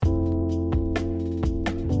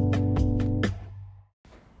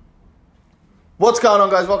What's going on,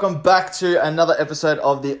 guys? Welcome back to another episode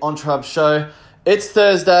of the EntreHub Show. It's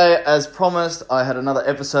Thursday. As promised, I had another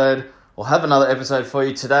episode, or have another episode for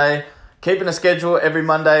you today. Keeping a schedule every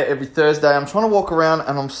Monday, every Thursday. I'm trying to walk around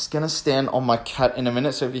and I'm just going to stand on my cat in a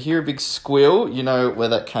minute. So if you hear a big squeal, you know where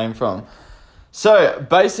that came from. So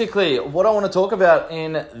basically, what I want to talk about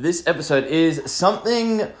in this episode is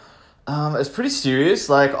something it's pretty serious.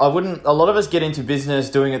 A lot of us get into business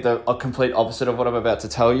doing it a complete opposite of what I'm about to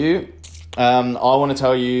tell you. I want to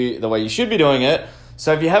tell you the way you should be doing it.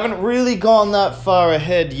 So if you haven't really gone that far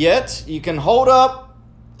ahead yet, you can hold up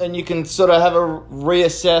and you can sort of have a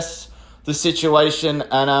reassess the situation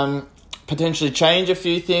and potentially change a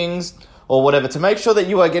few things or whatever to make sure that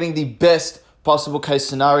you are getting the best possible case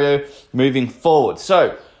scenario moving forward.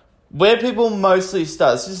 So where people mostly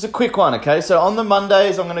start, this is a quick one, okay? So on the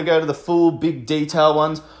Mondays, I'm going to go to the full big detail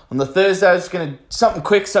ones. On the Thursdays, it's going to something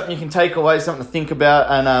quick, something you can take away, something to think about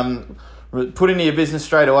and put into your business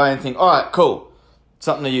straight away and think, all right, cool,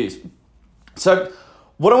 something to use. So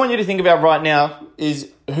what I want you to think about right now is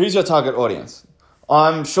who's your target audience?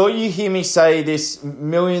 I'm sure you hear me say this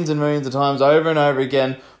millions and millions of times over and over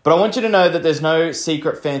again, but I want you to know that there's no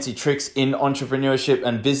secret fancy tricks in entrepreneurship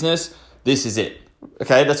and business. This is it.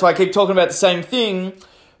 Okay, that's why I keep talking about the same thing,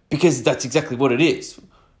 because that's exactly what it is.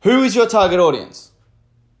 Who is your target audience?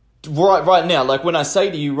 Right now, like when I say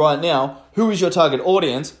to you right now, who is your target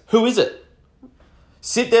audience? Who is it?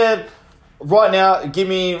 Sit there right now, give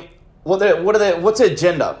me, what's their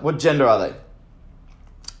gender? What gender are they?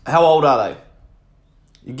 How old are they?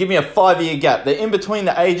 You give me a 5-year gap. They're in between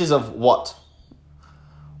the ages of what?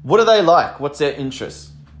 What do they like? What's their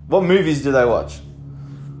interests? What movies do they watch?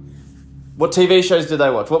 What TV shows do they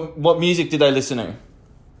watch? What music do they listen to?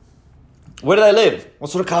 Where do they live? What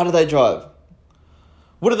sort of car do they drive?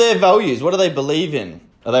 What are their values? What do they believe in?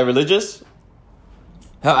 Are they religious?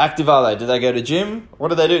 How active are they? Do they go to gym?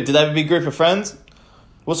 What do? Do they have a big group of friends?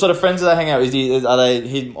 What sort of friends do they hang out with? Are they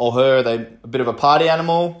him or her? Are they a bit of a party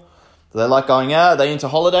animal? Do they like going out? Are they into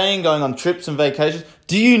holidaying, going on trips and vacations?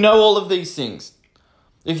 Do you know all of these things?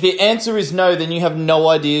 If the answer is no, then you have no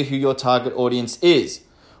idea who your target audience is.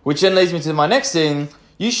 Which then leads me to my next thing.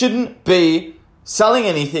 You shouldn't be selling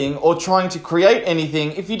anything or trying to create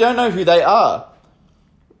anything if you don't know who they are.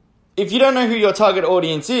 If you don't know who your target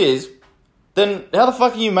audience is, then how the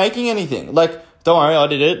fuck are you making anything? Don't worry, I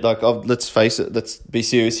did it. Let's face it, let's be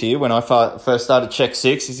serious here. When I first started Check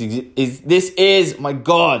 6, this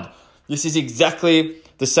is exactly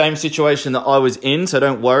the same situation that I was in, so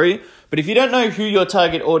don't worry. But if you don't know who your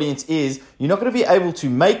target audience is, you're not going to be able to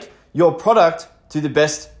make your product to the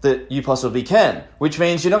best that you possibly can, which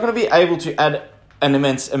means you're not going to be able to add an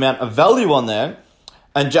immense amount of value on there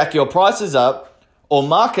and jack your prices up or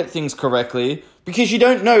market things correctly because you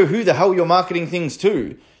don't know who the hell you're marketing things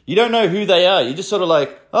to. You don't know who they are. You're just sort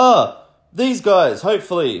of these guys,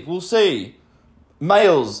 hopefully, we'll see.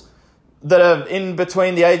 Males that are in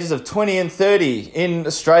between the ages of 20 and 30 in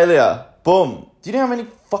Australia. Boom. Do you know how many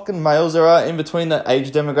fucking males there are in between that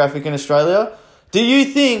age demographic in Australia? Do you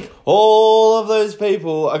think all of those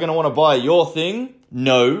people are going to want to buy your thing?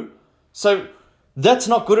 No. So that's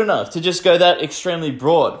not good enough to just go that extremely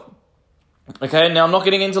broad. Okay, now I'm not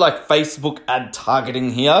getting into Facebook ad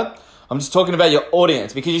targeting here. I'm just talking about your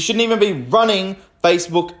audience because you shouldn't even be running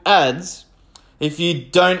Facebook ads if you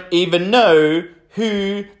don't even know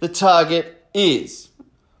who the target is.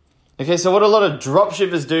 Okay, so what a lot of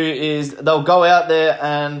dropshippers do is they'll go out there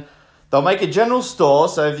and they'll make a general store.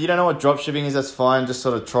 So if you don't know what dropshipping is, that's fine. Just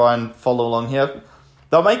sort of try and follow along here.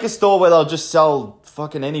 They'll make a store where they'll just sell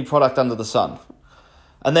fucking any product under the sun.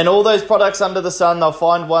 And then all those products under the sun, they'll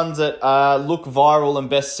find ones that look viral and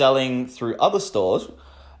best-selling through other stores.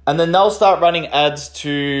 And then they'll start running ads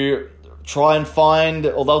to try and find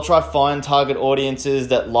target audiences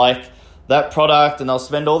that like that product. And they'll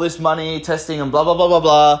spend all this money testing and blah, blah, blah, blah,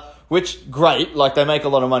 blah. Which, great, they make a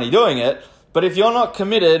lot of money doing it. But if you're not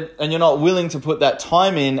committed and you're not willing to put that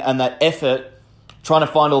time in and that effort trying to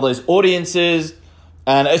find all those audiences,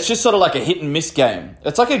 and it's just sort of like a hit and miss game.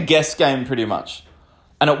 It's like a guess game pretty much.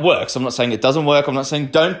 And it works. I'm not saying it doesn't work. I'm not saying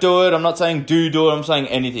don't do it. I'm not saying do it. I'm saying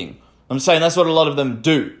anything. I'm saying that's what a lot of them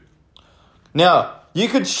do. Now, you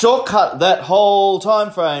could shortcut that whole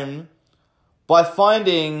time frame by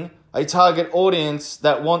finding a target audience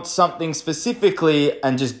that wants something specifically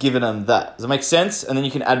and just giving them that. Does that make sense? And then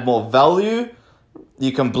you can add more value.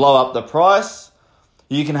 You can blow up the price.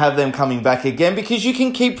 You can have them coming back again because you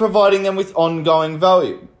can keep providing them with ongoing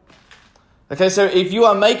value. Okay, so if you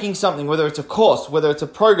are making something, whether it's a course, whether it's a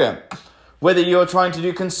program, whether you're trying to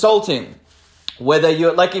do consulting, whether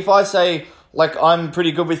you're, if I say, like I'm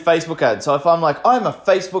pretty good with Facebook ads. So if I'm like, I'm a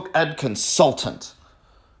Facebook ad consultant,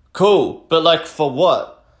 cool. But like for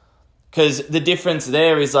what? Because the difference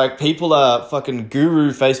there is like people are fucking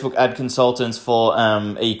guru Facebook ad consultants for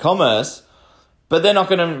e-commerce, but they're not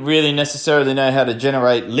going to really necessarily know how to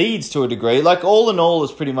generate leads to a degree. Like all in all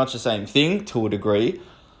is pretty much the same thing to a degree,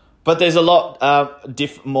 but there's a lot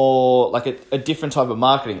more like a different type of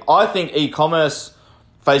marketing. I think e-commerce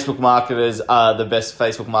Facebook marketers are the best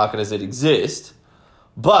Facebook marketers that exist,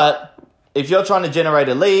 but if you're trying to generate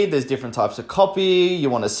a lead, there's different types of copy. You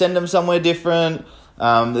want to send them somewhere different.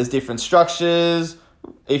 There's different structures.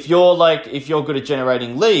 If you're good at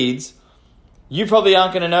generating leads, you probably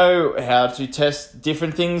aren't going to know how to test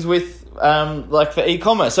different things with, like for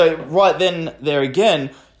e-commerce. So right then, there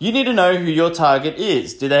again, you need to know who your target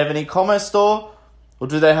is. Do they have an e-commerce store? Or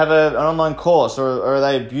do they have an online course? Or are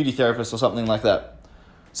they a beauty therapist or something like that?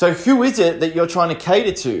 So who is it that you're trying to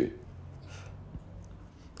cater to?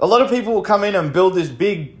 A lot of people will come in and build this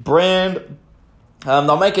big brand.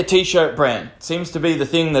 They'll make a t-shirt brand. Seems to be the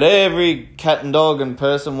thing that every cat and dog and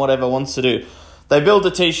person, whatever, wants to do. They build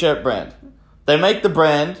a t-shirt brand. They make the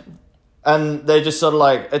brand, and they're just sort of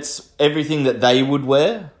like, it's everything that they would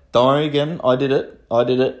wear. Don't worry, again, I did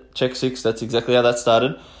it. Check 6, that's exactly how that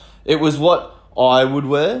started. It was what I would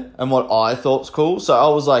wear and what I thought was cool. So I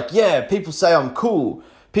was like, yeah, people say I'm cool.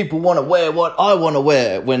 People want to wear what I want to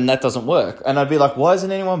wear, when that doesn't work. And I'd be like, why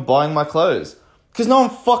isn't anyone buying my clothes? Because no one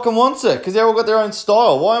fucking wants it. Because they've all got their own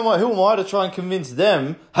style. Who am I to try and convince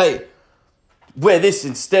them, hey, wear this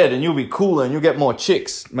instead and you'll be cooler and you'll get more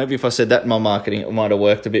chicks. Maybe if I said that in my marketing, it might have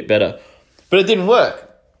worked a bit better. But it didn't work.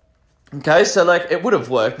 Okay, so like it would have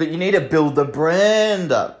worked, but you need to build the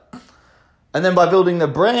brand up. And then by building the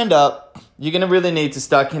brand up, you're going to really need to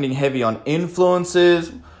start getting heavy on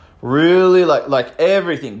influencers, really like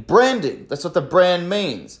everything. Branding, that's what the brand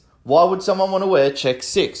means. Why would someone want to wear Check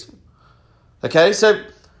 6? Okay, so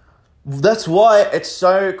that's why it's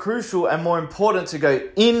so crucial and more important to go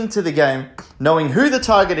into the game knowing who the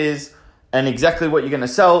target is and exactly what you're going to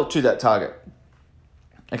sell to that target.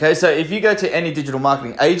 Okay, so if you go to any digital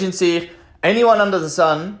marketing agency, anyone under the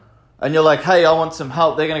sun, and you're like, hey, I want some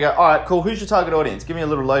help, they're going to go, all right, cool, who's your target audience? Give me a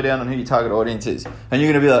little lowdown on who your target audience is. And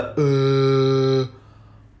you're going to be like,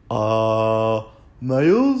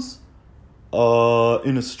 males?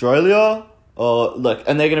 In Australia?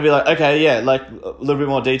 And they're going to be like, okay, yeah, like a little bit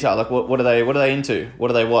more detail. Like, what are they into? What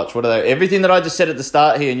do they watch? Everything that I just said at the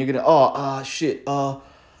start here, and you're going to,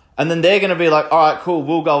 and then they're going to be like, all right, cool,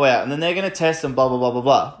 we'll go out. And then they're going to test and blah, blah, blah, blah,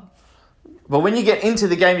 blah. But when you get into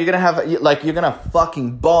the game, you're going to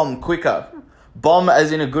fucking bomb quicker. Bomb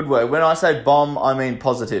as in a good way. When I say bomb, I mean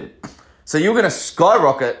positive. So you're going to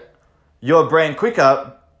skyrocket your brand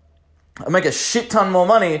quicker and make a shit ton more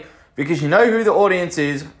money because you know who the audience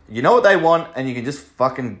is, you know what they want, and you can just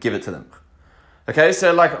fucking give it to them. Okay,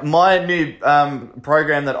 so like my new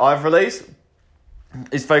program that I've released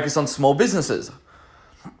is focused on small businesses.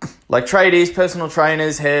 Like tradies, personal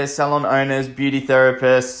trainers, hair salon owners, beauty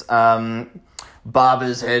therapists,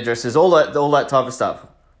 barbers, hairdressers, all that type of stuff.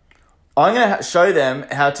 I'm going to show them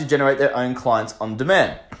how to generate their own clients on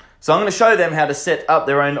demand. So I'm going to show them how to set up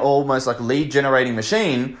their own almost like lead generating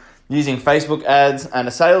machine using Facebook ads and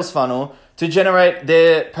a sales funnel to generate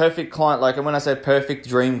their perfect client. Like, and when I say perfect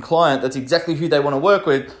dream client, that's exactly who they want to work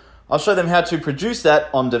with. I'll show them how to produce that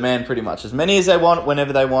on demand pretty much. As many as they want,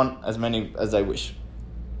 whenever they want, as many as they wish.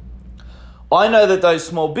 I know that those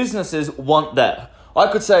small businesses want that.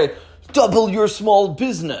 I could say, double your small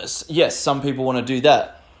business. Yes, some people want to do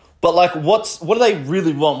that. But like, what do they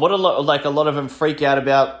really want? A lot of them freak out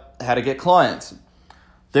about how to get clients.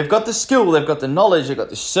 They've got the skill, they've got the knowledge, they've got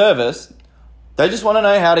the service. They just want to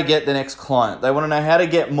know how to get the next client. They want to know how to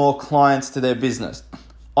get more clients to their business.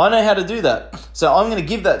 I know how to do that. So I'm going to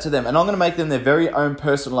give that to them and I'm going to make them their very own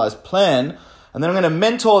personalized plan. And then I'm going to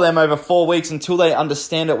mentor them over 4 weeks until they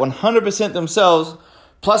understand it 100% themselves.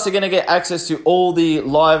 Plus they're going to get access to all the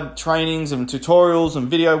live trainings and tutorials and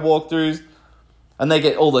video walkthroughs. And they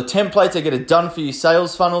get all the templates. They get it done for you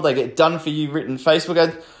sales funnel. They get done for you written Facebook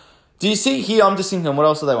ads. Do you see here? I'm just thinking, what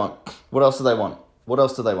else do they want? What else do they want? What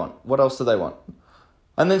else do they want? What else do they want?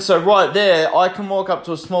 And then so right there, I can walk up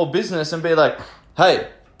to a small business and be like, hey,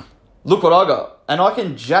 look what I got. And I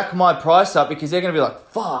can jack my price up because they're going to be like,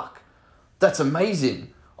 fuck, that's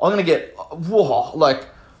amazing. I'm going to get, whoa, like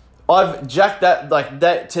I've jacked that, like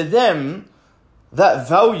that to them, that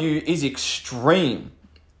value is extreme.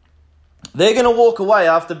 They're going to walk away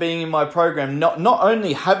after being in my program, not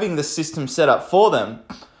only having the system set up for them,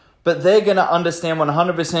 but they're going to understand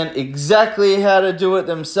 100% exactly how to do it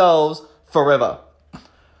themselves forever.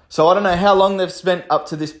 So I don't know how long they've spent up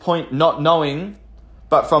to this point not knowing,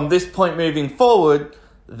 but from this point moving forward,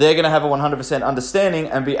 they're going to have a 100% understanding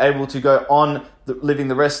and be able to go on living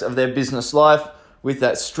the rest of their business life with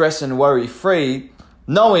that stress and worry free,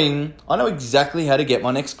 knowing I know exactly how to get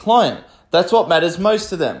my next client. That's what matters most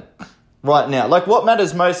to them right now. Like, what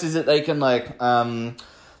matters most is that they can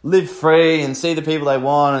live free and see the people they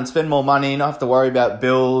want and spend more money, not have to worry about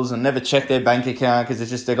bills and never check their bank account because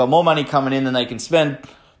it's just they've got more money coming in than they can spend.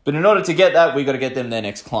 But in order to get that, we got to get them their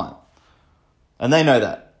next client. And they know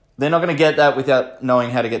that. They're not going to get that without knowing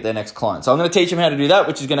how to get their next client. So I'm going to teach them how to do that,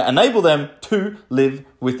 which is going to enable them to live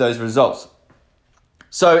with those results.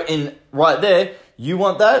 So right there, you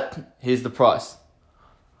want that? Here's the price.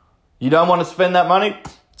 You don't want to spend that money?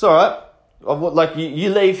 It's all right. Like you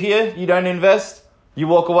leave here, you don't invest, you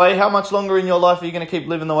walk away. How much longer in your life are you going to keep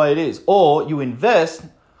living the way it is? Or you invest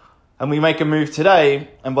and we make a move today,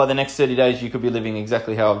 and by the next 30 days, you could be living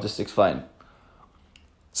exactly how I've just explained.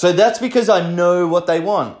 So that's because I know what they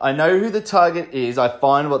want. I know who the target is. I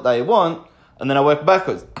find what they want, and then I work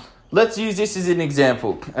backwards. Let's use this as an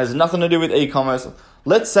example. It has nothing to do with e-commerce.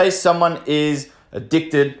 Let's say someone is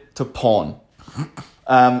addicted to porn.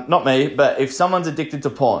 Not me, but if someone's addicted to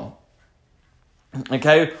porn,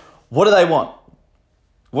 okay, what do they want?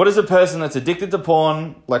 What is a person that's addicted to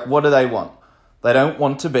porn, like, what do they want? They don't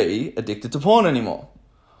want to be addicted to porn anymore.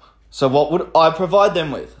 So what would I provide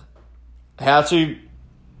them with? How to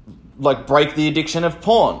break the addiction of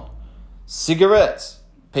porn. Cigarettes.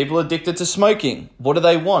 People addicted to smoking. What do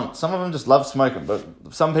they want? Some of them just love smoking, but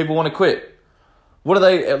some people want to quit. What do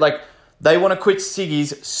they, they want to quit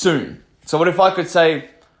ciggies soon. So what if I could say,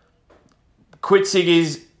 quit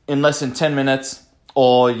ciggies in less than 10 minutes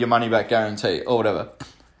or your money back guarantee or whatever.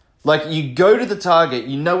 You go to the target,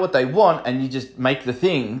 you know what they want, and you just make the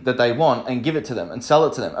thing that they want and give it to them and sell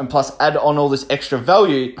it to them. And plus add on all this extra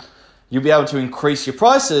value, you'll be able to increase your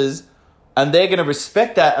prices, and they're going to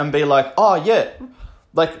respect that and be like, oh yeah,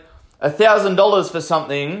 $1,000 for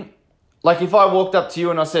something. If I walked up to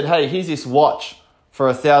you and I said, hey, here's this watch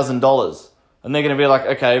for $1,000, and they're going to be like,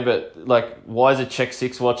 okay, but why is a Check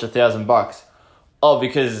 6 watch $1,000? Oh,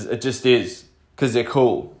 because it just is, because they're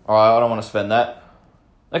cool. All right, I don't want to spend that.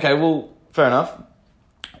 Okay, well, fair enough.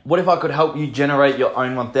 What if I could help you generate your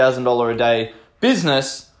own $1,000 a day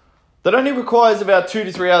business that only requires about 2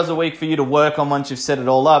 to 3 hours a week for you to work on once you've set it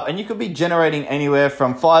all up, and you could be generating anywhere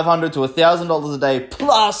from $500 to $1,000 a day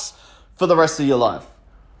plus for the rest of your life.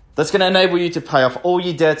 That's going to enable you to pay off all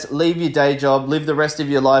your debts, leave your day job, live the rest of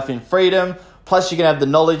your life in freedom. Plus, you're going to have the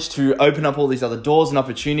knowledge to open up all these other doors and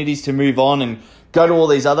opportunities to move on and go to all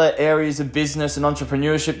these other areas of business and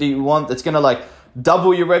entrepreneurship that you want. That's going to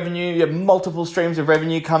double your revenue. You have multiple streams of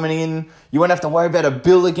revenue coming in. You won't have to worry about a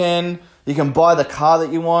bill again. You can buy the car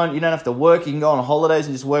that you want. You don't have to work. You can go on holidays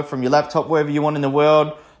and just work from your laptop wherever you want in the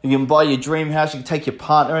world. You can buy your dream house. You can take your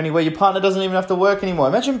partner anywhere. Your partner doesn't even have to work anymore.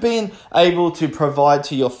 Imagine being able to provide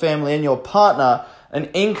to your family and your partner an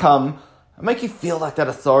income and make you feel like that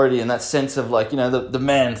authority and that sense of the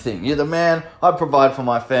man thing. You're the man. I provide for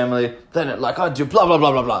my family. Then I do blah, blah,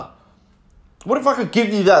 blah, blah, blah. What if I could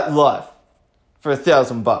give you that life for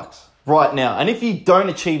 $1,000 right now? And if you don't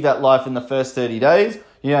achieve that life in the first 30 days,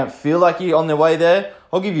 you don't feel like you're on the way there,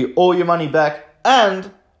 I'll give you all your money back,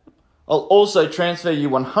 and I'll also transfer you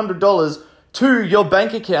 $100 to your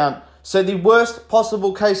bank account. So the worst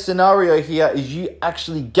possible case scenario here is you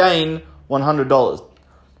actually gain $100.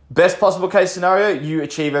 Best possible case scenario, you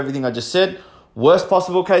achieve everything I just said. Worst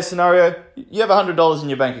possible case scenario, you have $100 in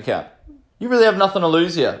your bank account. You really have nothing to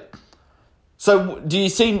lose here. So do you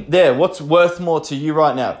see there what's worth more to you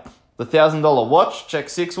right now? The $1,000 watch, Check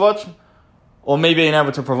 6 watch, or me being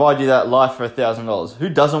able to provide you that life for $1,000? Who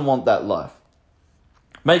doesn't want that life?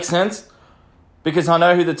 Makes sense? Because I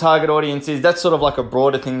know who the target audience is. That's sort of like a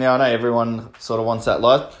broader thing now. I know everyone sort of wants that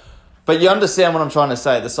life. But you understand what I'm trying to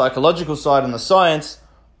say. The psychological side and the science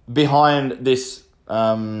behind this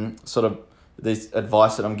this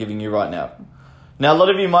advice that I'm giving you right now. Now, a lot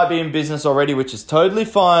of you might be in business already, which is totally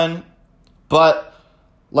fine. But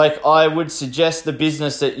I would suggest the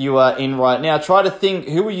business that you are in right now, try to think,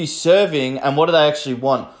 who are you serving and what do they actually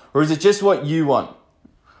want? Or is it just what you want?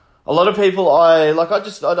 A lot of people, I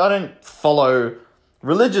don't follow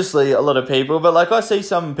religiously a lot of people, but I see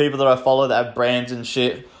some people that I follow that have brands and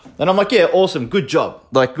shit. And I'm like, yeah, awesome, good job.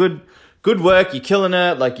 Good work, you're killing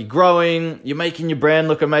it, you're growing, you're making your brand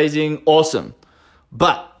look amazing, awesome.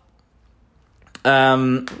 But, is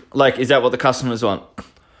that what the customers want?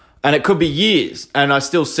 And it could be years, and I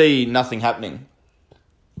still see nothing happening.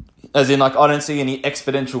 As in, I don't see any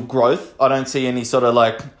exponential growth. I don't see any sort of,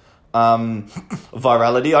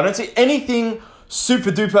 virality. I don't see anything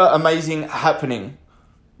super duper amazing happening,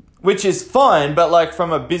 which is fine. But like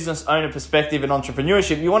from a business owner perspective and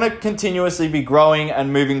entrepreneurship, you want to continuously be growing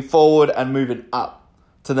and moving forward and moving up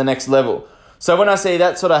to the next level. So when I see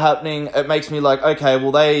that sort of happening, it makes me like, okay,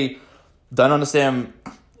 well, they don't understand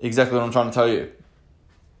exactly what I'm trying to tell you.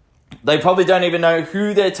 They probably don't even know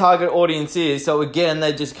who their target audience is. So again,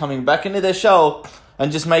 they're just coming back into their shell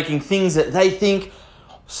and just making things that they think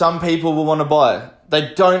some people will want to buy.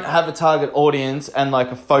 They don't have a target audience and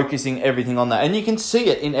like focusing everything on that. And you can see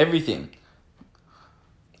it in everything.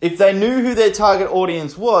 If they knew who their target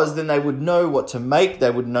audience was, then they would know what to make. They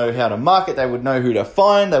would know how to market. They would know who to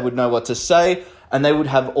find. They would know what to say. And they would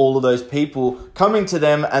have all of those people coming to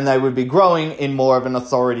them, and they would be growing in more of an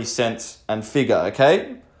authority sense and figure,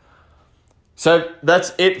 okay? So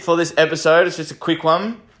that's it for this episode. It's just a quick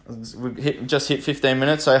one. We just hit 15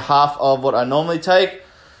 minutes, so half of what I normally take.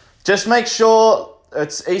 Just make sure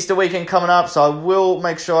it's Easter weekend coming up, so I will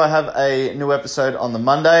make sure I have a new episode on the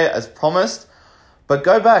Monday as promised. But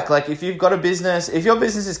go back, like if you've got a business, if your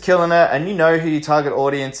business is killing it and you know who your target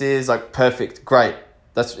audience is, like perfect, great.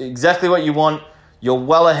 That's exactly what you want. You're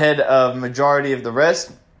well ahead of majority of the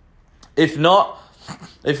rest. If not,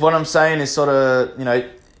 if what I'm saying is sort of,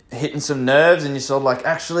 hitting some nerves and you're sort of like,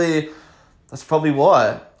 actually, that's probably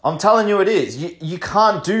why. I'm telling you it is. You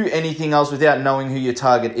can't do anything else without knowing who your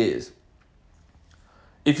target is.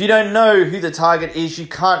 If you don't know who the target is, you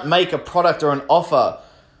can't make a product or an offer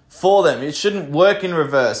for them. It shouldn't work in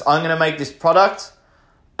reverse. I'm going to make this product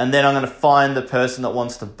and then I'm going to find the person that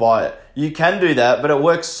wants to buy it. You can do that, but it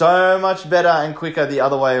works so much better and quicker the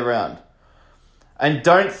other way around. And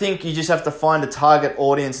don't think you just have to find a target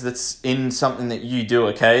audience that's in something that you do,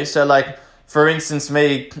 okay? So like, for instance,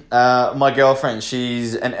 me, my girlfriend,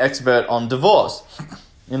 she's an expert on divorce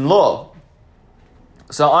in law.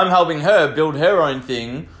 So I'm helping her build her own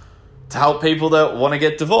thing to help people that want to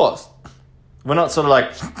get divorced. We're not sort of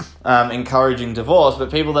like encouraging divorce,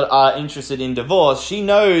 but people that are interested in divorce, she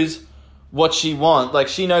knows what she wants. Like,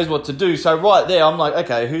 she knows what to do. So right there, I'm like,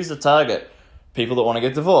 okay, who's the target? People that want to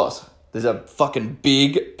get divorced. There's a fucking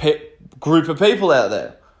big group of people out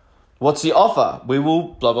there. What's the offer? We will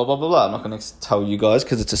blah, blah, blah, blah, blah. I'm not going to tell you guys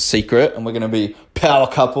because it's a secret and we're going to be power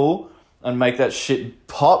couple and make that shit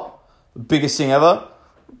pop. The biggest thing ever.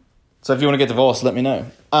 So if you want to get divorced, let me know.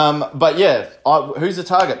 But yeah, who's the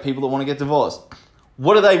target? People that want to get divorced.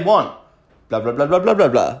 What do they want? Blah, blah, blah, blah, blah, blah,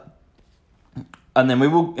 blah. And then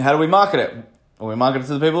how do we market it? Well, we market it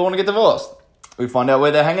to the people that want to get divorced. We find out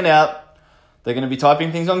where they're hanging out. They're going to be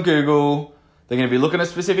typing things on Google. They're going to be looking at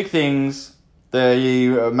specific things.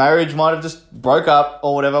 The marriage might have just broke up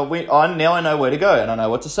or whatever. Now I know where to go and I know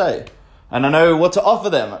what to say. And I know what to offer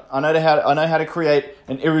them. I know how to create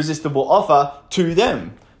an irresistible offer to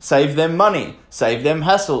them. Save them money, save them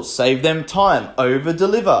hassles, save them time,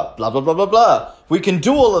 over-deliver, blah, blah, blah, blah, blah. We can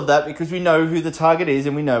do all of that because we know who the target is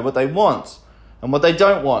and we know what they want and what they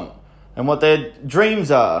don't want and what their dreams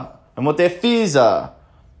are and what their fears are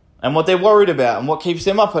and what they're worried about and what keeps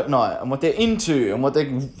them up at night and what they're into and what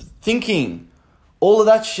they're thinking. All of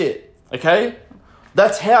that shit, okay?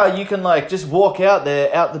 That's how you can just walk out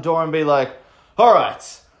the door and be like, all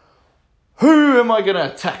right, who am I going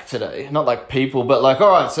to attack today? Not like people, but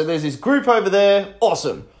all right, so there's this group over there.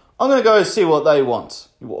 Awesome. I'm going to go see what they want.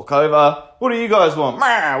 You walk over. What do you guys want?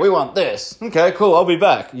 We want this. Okay, cool. I'll be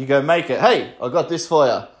back. You go make it. Hey, I got this for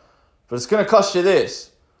you. But it's going to cost you this.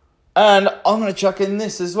 And I'm going to chuck in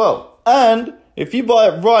this as well. And if you buy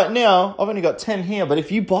it right now, I've only got 10 here, but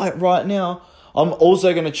if you buy it right now, I'm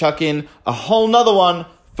also going to chuck in a whole nother one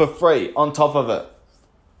for free on top of it.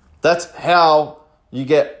 That's how you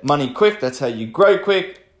get money quick. That's how you grow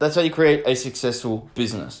quick. That's how you create a successful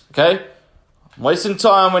business. Okay? I'm wasting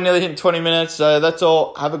time. We're nearly hitting 20 minutes. So that's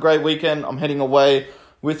all. Have a great weekend. I'm heading away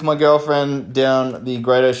with my girlfriend down the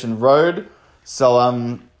Great Ocean Road. So,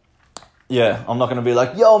 yeah, I'm not going to be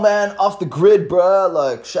like, yo, man, off the grid, bro.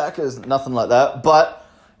 Like, shackers, nothing like that. But,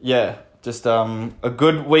 yeah, just a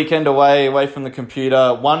good weekend away from the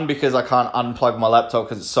computer. One, because I can't unplug my laptop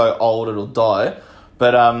because it's so old it'll die.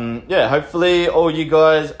 But, yeah, hopefully all you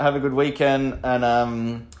guys have a good weekend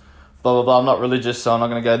and, blah, blah, blah. I'm not religious, so I'm not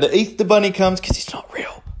going to go, the Easter Bunny comes because he's not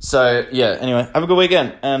real. So, yeah, anyway, have a good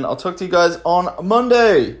weekend and I'll talk to you guys on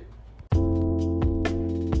Monday.